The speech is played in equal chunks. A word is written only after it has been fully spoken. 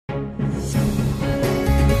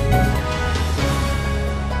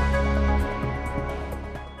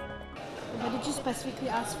specifically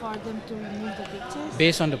ask for them to remove the pictures?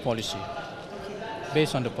 Based on the policy.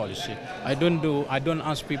 Based on the policy. I don't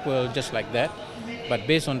ask people just like that, but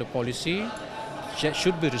based on the policy, that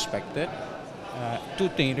should be respected. Two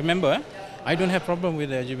things. Remember, I don't have problem with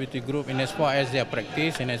the LGBT group in as far as their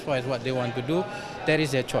practice and as far as what they want to do. That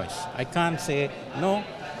is their choice. I can't say no.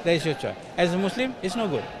 That is your choice. As a Muslim, it's no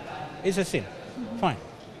good. It's a sin. Fine.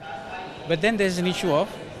 But then there's an issue of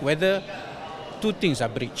whether two things are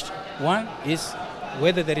breached. One is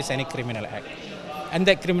whether there is any criminal act. And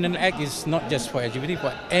that criminal act is not just for LGBT,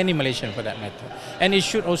 but any Malaysian for that matter. And it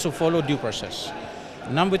should also follow due process.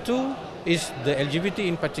 Number two is the LGBT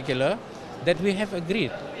in particular, that we have agreed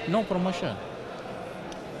no promotion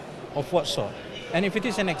of what sort. And if it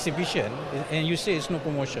is an exhibition and you say it's no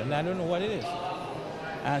promotion, I don't know what it is.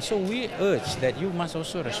 So we urge that you must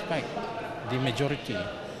also respect the majority.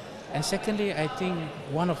 And secondly, I think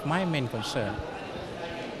one of my main concern,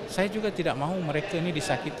 saya juga tidak mahu mereka ni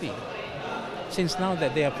disakiti. Since now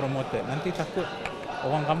that they are promoted, nanti takut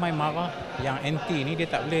orang ramai marah yang anti ni dia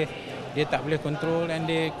tak boleh control and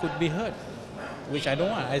they could be hurt, which I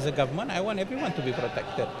don't want. As a government, I want everyone to be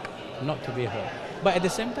protected, not to be hurt. But at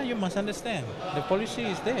the same time, you must understand the policy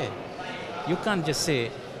is there. You can't just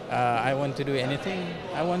say I want to do anything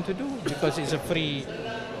I want to do because it's a free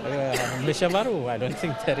Malaysia baru. I don't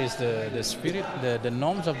think that is the spirit, the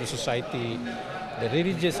norms of the society. The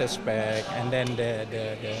religious aspect and then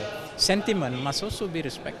the sentiment must also be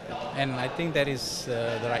respected, and I think that is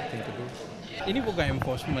the right thing to do. Ini bukan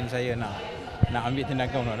enforcement saya nak ambil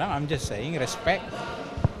tindakan orang. I'm just saying respect,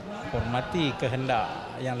 hormati kehendak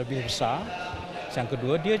yang lebih besar. Yang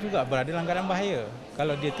kedua, dia juga berada dalam keadaan bahaya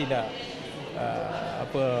kalau dia tidak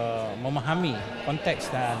memahami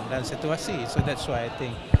konteks dan situasi. So that's why I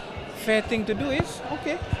think fair thing to do is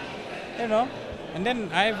okay, you know. And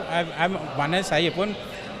then mana saya pun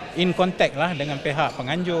in contact lah dengan pihak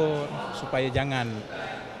penganjur supaya jangan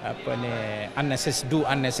do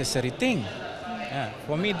unnecessary thing.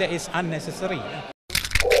 For me that is unnecessary.